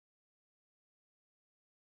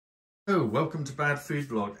Oh, welcome to Bad Food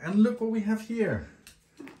Blog, and look what we have here.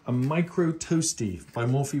 A micro toastie by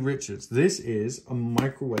Morphs. This is a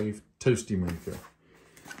microwave toastie maker.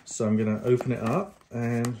 So I'm going to open it up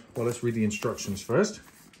and, well, let's read the instructions first.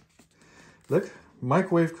 Look,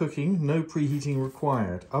 microwave cooking, no preheating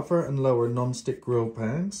required. Upper and lower non-stick grill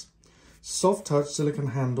pans. Soft touch silicone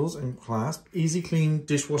handles and clasp. Easy clean,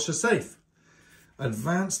 dishwasher safe.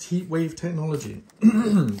 Advanced heat wave technology.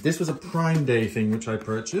 This was a Prime Day thing which I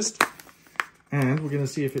purchased. And we're going to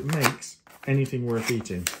see if it makes anything worth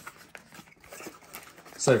eating.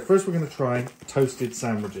 So first we're going to try toasted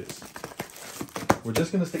sandwiches. We're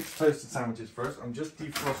just going to stick to toasted sandwiches first. I'm just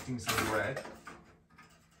defrosting some bread.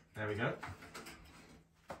 There we go.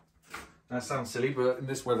 That sounds silly, but in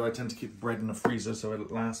this weather I tend to keep bread in the freezer so it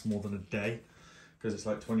lasts more than a day because it's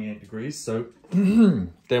like 28 degrees. So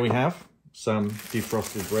there we have some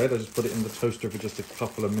defrosted bread. I just put it in the toaster for just a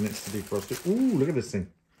couple of minutes to defrost it. Ooh, look at this thing.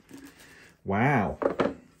 Wow.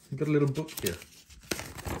 You've got a little book here.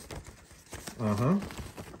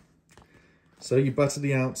 So you butter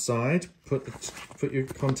the outside, put your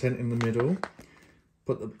content in the middle,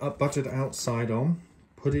 put the buttered outside on,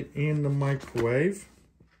 put it in the microwave,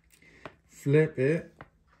 flip it,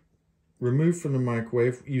 remove from the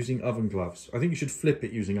microwave using oven gloves. I think you should flip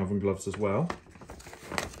it using oven gloves as well.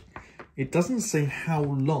 It doesn't say how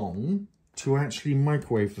long to actually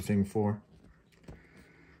microwave the thing for.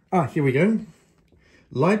 Ah, here we go.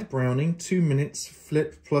 Light browning, 2 minutes,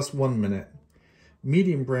 flip plus 1 minute.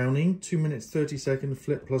 Medium browning, 2 minutes, 30 seconds,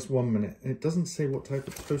 flip plus 1 minute. And it doesn't say what type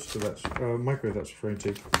of toaster that's, microwave that's referring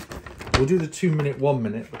to. We'll do the 2 minute, 1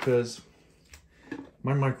 minute because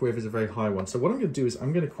my microwave is a very high one. So what I'm going to do is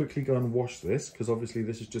I'm going to quickly go and wash this because obviously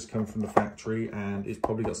this has just come from the factory and it's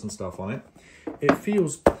probably got some stuff on it. It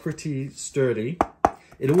feels pretty sturdy.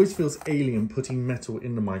 It always feels alien putting metal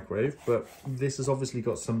in the microwave, but this has obviously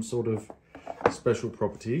got some sort of special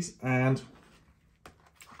properties. And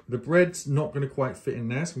the bread's not going to quite fit in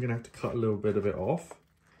there, so I'm going to have to cut a little bit of it off.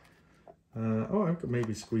 Oh, I could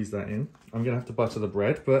maybe squeeze that in. I'm going to have to butter the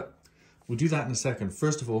bread, but we'll do that in a second.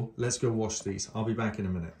 First of all, let's go wash these. I'll be back in a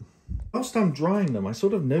minute. Whilst I'm drying them, I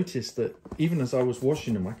sort of noticed that even as I was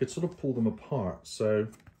washing them, I could sort of pull them apart. So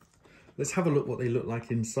let's have a look what they look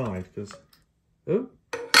like inside, because, oh,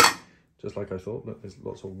 just like I thought, look, there's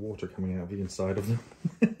lots of water coming out of the inside of them.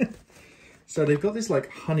 So they've got this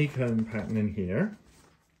like honeycomb pattern in here.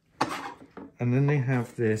 And then they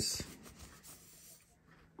have this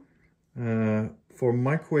for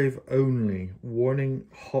microwave only, warning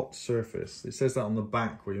hot surface. It says that on the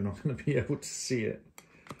back where you're not going to be able to see it.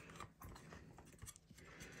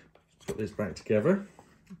 Put this back together.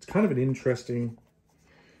 It's kind of an interesting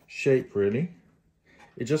shape, really.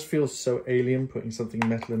 It just feels so alien putting something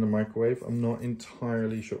metal in the microwave. I'm not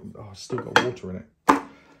entirely sure. Oh, it's still got water in it.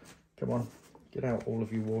 Come on, get out all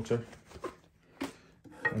of you water.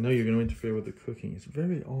 I know you're going to interfere with the cooking. It's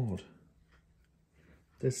very odd.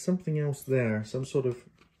 There's something else there. Some sort of,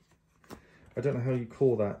 I don't know how you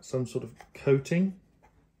call that. Some sort of coating.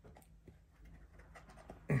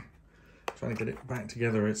 Trying to get it back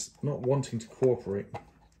together. It's not wanting to cooperate.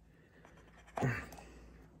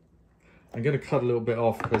 I'm going to cut a little bit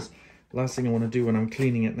off because last thing I want to do when I'm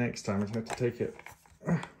cleaning it next time is have to take it.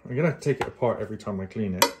 I'm going to have to take it apart every time I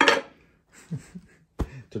clean it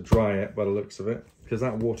to dry it by the looks of it, because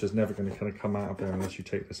that water is never going to kind of come out of there unless you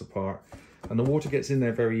take this apart. And the water gets in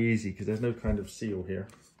there very easy because there's no kind of seal here.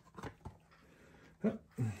 Let's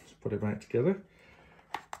put it back together.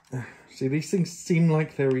 See, these things seem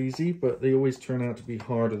like they're easy, but they always turn out to be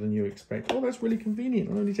harder than you expect. Oh, that's really convenient.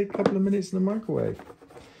 It'll only take a couple of minutes in the microwave.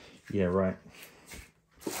 Yeah, right.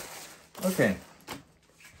 Okay,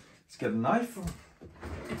 let's get a knife.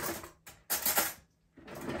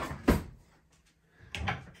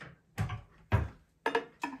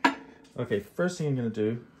 Okay, first thing I'm going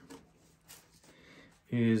to do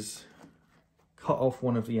is cut off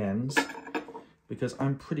one of the ends because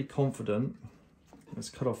I'm pretty confident. Let's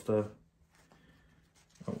cut off the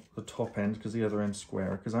top end because the other end's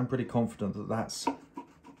square, because I'm pretty confident that that's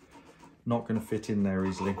not going to fit in there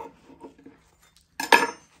easily.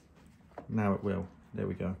 Now it will. There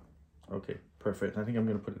we go. Okay, perfect. I think I'm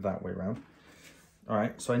going to put it that way around. All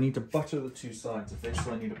right, so I need to butter the two sides of this,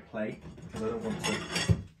 so I need a plate because I don't want to.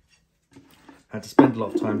 I had to spend a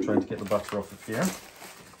lot of time trying to get the butter off of here.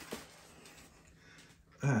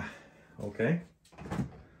 Okay.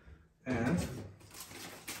 And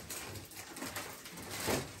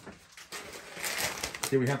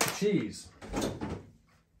here we have the cheese.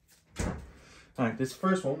 All right, this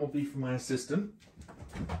first one will be for my assistant.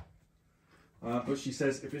 But she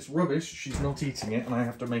says if it's rubbish, she's not eating it and I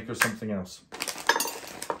have to make her something else.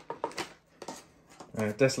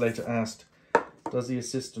 Desolator asked, does the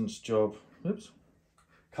assistant's job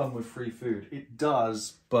come with free food? It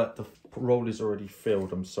does, but the role is already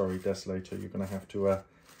filled. I'm sorry, Desolator. You're gonna have to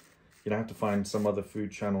find some other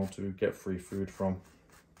food channel to get free food from.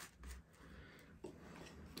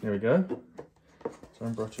 There we go. So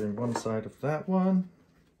I'm buttering one side of that one.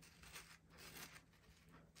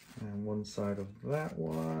 And one side of that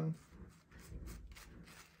one.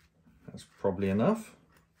 That's probably enough.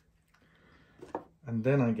 And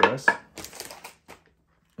then I guess,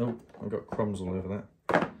 oh, I've got crumbs all over that.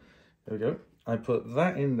 There we go. I put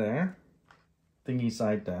that in there, thingy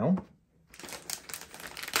side down.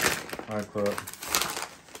 I put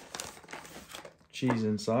cheese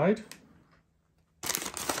inside.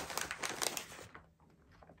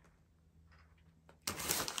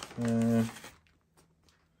 There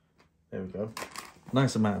we go.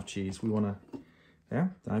 Nice amount of cheese. We want to, yeah.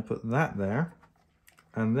 I put that there,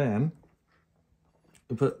 and then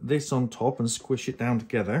we put this on top and squish it down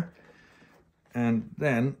together, and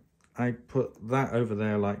then I put that over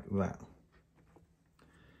there like that,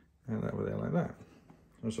 and that over there like that.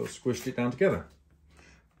 I sort of squished it down together.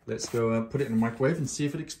 Let's go put it in the microwave and see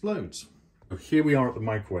if it explodes. So here we are at the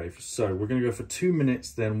microwave. So we're going to go for 2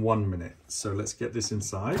 minutes, then 1 minute. So let's get this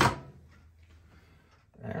inside.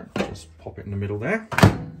 There, just pop it in the middle there.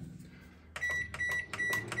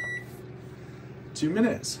 2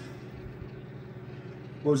 minutes.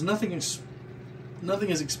 Well, there's nothing has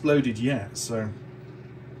exploded yet, so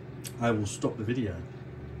I will stop the video.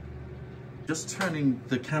 Just turning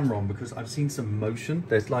the camera on because I've seen some motion.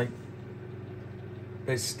 There's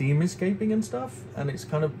steam escaping and stuff, and it's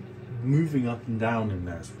kind of moving up and down in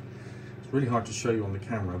there. It's really hard to show you on the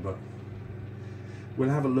camera, but we'll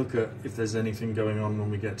have a look at if there's anything going on when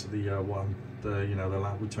we get to the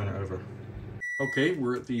we turn it over. Okay,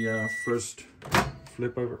 we're at the first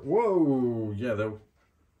flip over. Whoa, yeah,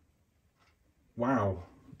 wow,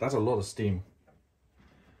 that's a lot of steam.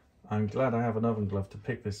 I'm glad I have an oven glove to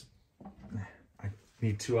pick this. I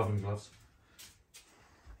need 2 oven gloves.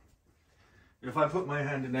 If I put my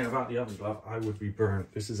hand in there without the oven glove, I would be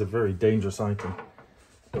burnt. This is a very dangerous item.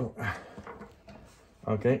 Oh.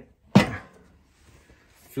 Okay.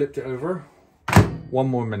 Flipped it over. 1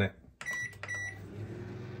 more minute.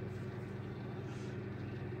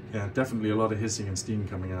 Yeah, definitely a lot of hissing and steam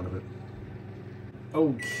coming out of it.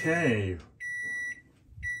 Okay.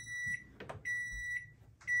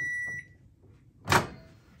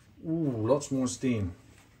 Ooh, lots more steam.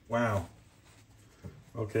 Wow.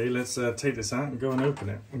 Okay, let's take this out and go and open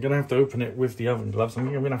it. I'm going to have to open it with the oven gloves.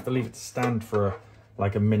 I'm going to have to leave it to stand for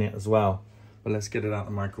like a minute as well. But let's get it out of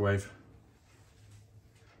the microwave.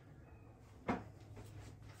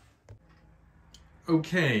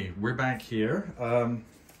 Okay, we're back here. I'm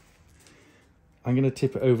going to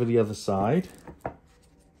tip it over the other side.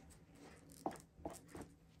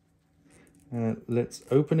 Let's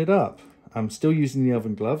open it up. I'm still using the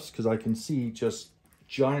oven gloves because I can see just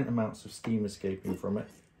giant amounts of steam escaping from it.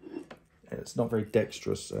 It's not very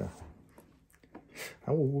dexterous.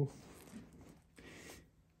 Oh,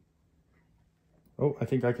 I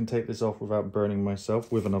think I can take this off without burning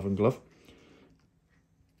myself with an oven glove.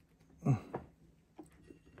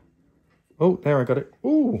 Oh, there, I got it.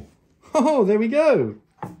 Ooh, oh, there we go.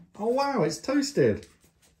 Oh, wow, it's toasted.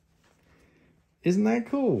 Isn't that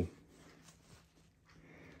cool?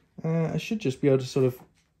 I should just be able to sort of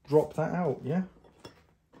drop that out, yeah?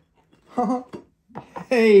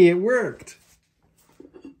 Hey, it worked.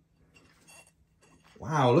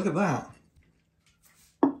 Wow, look at that.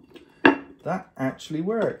 That actually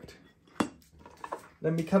worked.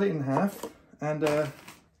 Let me cut it in half and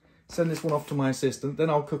send this one off to my assistant. Then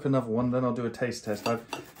I'll cook another one. Then I'll do a taste test. I've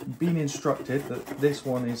been instructed that this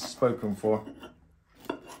one is spoken for.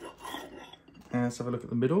 Let's have a look at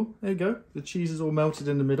the middle. There you go. The cheese is all melted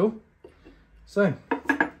in the middle. So,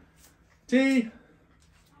 tea. Hi.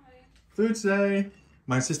 Food today.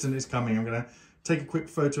 My assistant is coming. I'm going to take a quick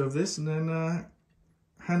photo of this and then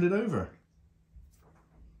hand it over.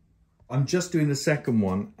 I'm just doing the second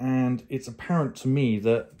one, and it's apparent to me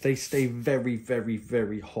that they stay very, very,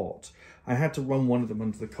 very hot. I had to run one of them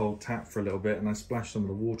under the cold tap for a little bit, and I splashed some of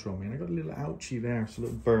the water on me, and I got a little ouchie there, so a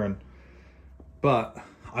little burn. But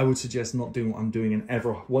I would suggest not doing what I'm doing and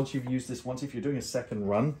ever. Once you've used this once, if you're doing a second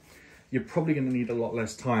run, you're probably going to need a lot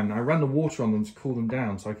less time. Now, I ran the water on them to cool them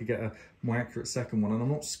down so I could get a more accurate second one, and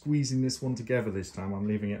I'm not squeezing this one together this time. I'm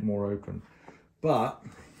leaving it more open. But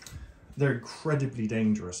they're incredibly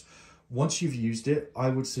dangerous. Once you've used it, I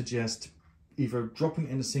would suggest either dropping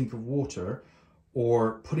it in a sink of water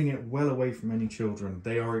or putting it well away from any children.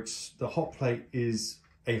 The hot plate is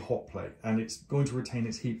a hot plate, and it's going to retain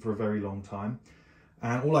its heat for a very long time.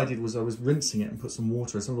 And all I did was I was rinsing it and put some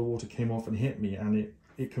water. Some of the water came off and hit me, and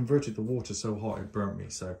it converted the water so hot it burnt me.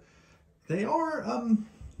 So they are,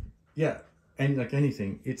 yeah, and like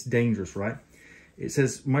anything, it's dangerous, right? It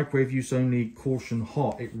says microwave use only, caution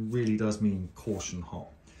hot. It really does mean caution hot.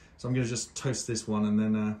 So I'm going to just toast this one, and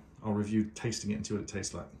then I'll review tasting it and see what it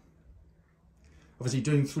tastes like. Obviously,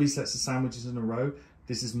 doing 3 sets of sandwiches in a row,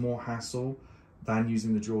 this is more hassle than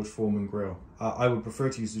using the George Foreman grill. I would prefer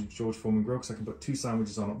to use the George Foreman grill because I can put 2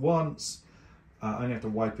 sandwiches on at once. I only have to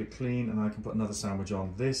wipe it clean, and I can put another sandwich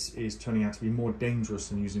on. This is turning out to be more dangerous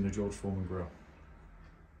than using the George Foreman grill.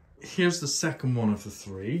 Here's the second one of the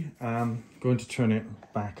 3. I'm going to turn it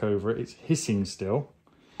back over. It's hissing still,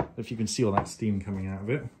 if you can see all that steam coming out of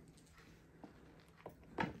it.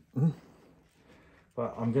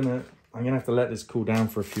 But I'm gonna have to let this cool down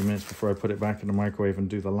for a few minutes before I put it back in the microwave and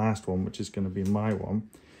do the last one, which is going to be my one,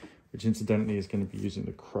 which incidentally is going to be using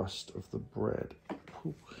the crust of the bread.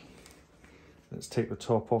 Ooh. Let's take the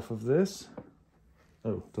top off of this.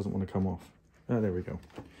 Oh, doesn't want to come off. Oh, there we go.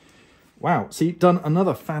 Wow, see, done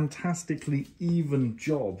another fantastically even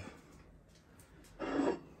job.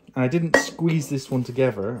 And I didn't squeeze this one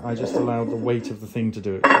together. I just allowed the weight of the thing to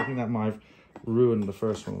do it. I think that might have ruined the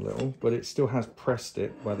first one a little, but it still has pressed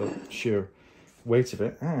it by the sheer weight of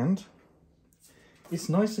it, and it's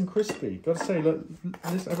nice and crispy. Gotta say, look,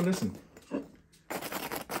 let's have a listen.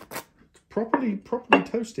 It's properly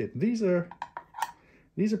toasted. These are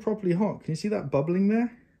properly hot. Can you see that bubbling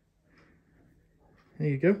there? There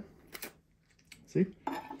you go. See?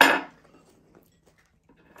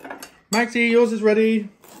 Maxie, yours is ready.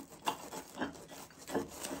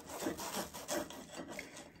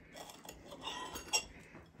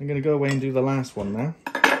 I'm going to go away and do the last one now.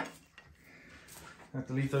 I have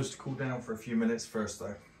to leave those to cool down for a few minutes first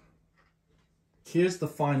though. Here's the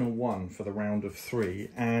final one for the round of 3,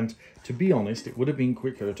 and to be honest, it would have been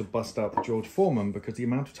quicker to bust out the George Foreman because the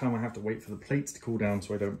amount of time I have to wait for the plates to cool down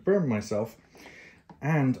so I don't burn myself.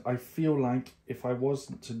 And I feel like if I was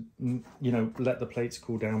to, you know, let the plates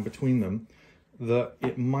cool down between them, that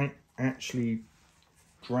it might actually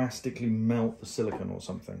drastically melt the silicone or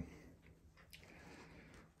something.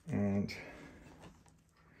 And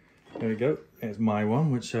there we go. There's my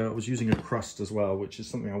one, which I was using a crust as well, which is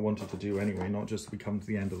something I wanted to do anyway, not just to come to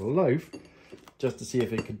the end of the loaf, just to see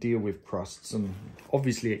if it could deal with crusts. And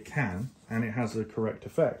obviously it can, and it has the correct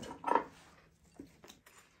effect.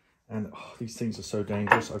 And oh, these things are so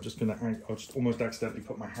dangerous. I'll just almost accidentally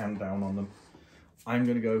put my hand down on them. I'm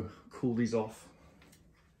gonna go cool these off.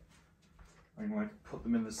 I'm gonna like put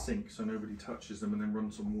them in the sink so nobody touches them, and then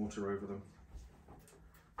run some water over them.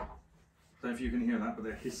 Don't know if you can hear that, but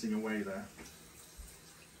they're hissing away there.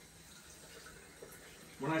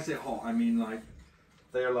 When I say hot, I mean like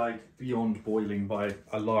they're like beyond boiling by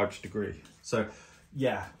a large degree. So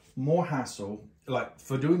yeah, more hassle. Like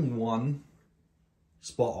for doing 1,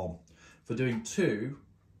 spot on. For doing 2,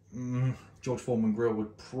 George Foreman grill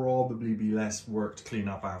would probably be less work to clean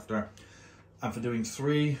up after. And for doing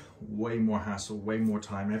 3, way more hassle, way more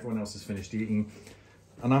time. Everyone else has finished eating,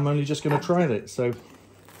 and I'm only just going to try it. So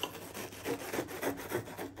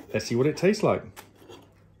let's see what it tastes like.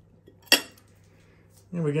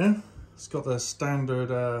 There we go. It's got the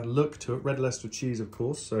standard look to it. Red Leicester cheese, of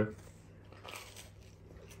course. So,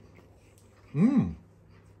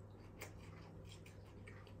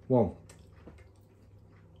 well,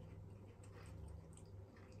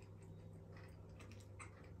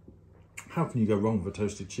 how can you go wrong with a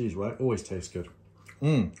toasted cheese, right? Always tastes good.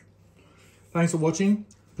 Thanks for watching.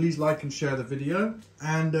 Please like and share the video.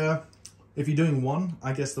 And if you're doing 1,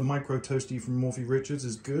 I guess the micro toastie from Morphy Richards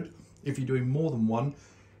is good. If you're doing more than 1,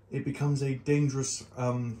 it becomes a dangerous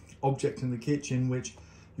object in the kitchen, which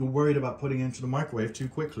you're worried about putting into the microwave too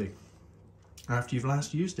quickly after you've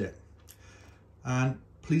last used it. And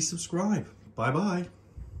please subscribe. Bye-bye.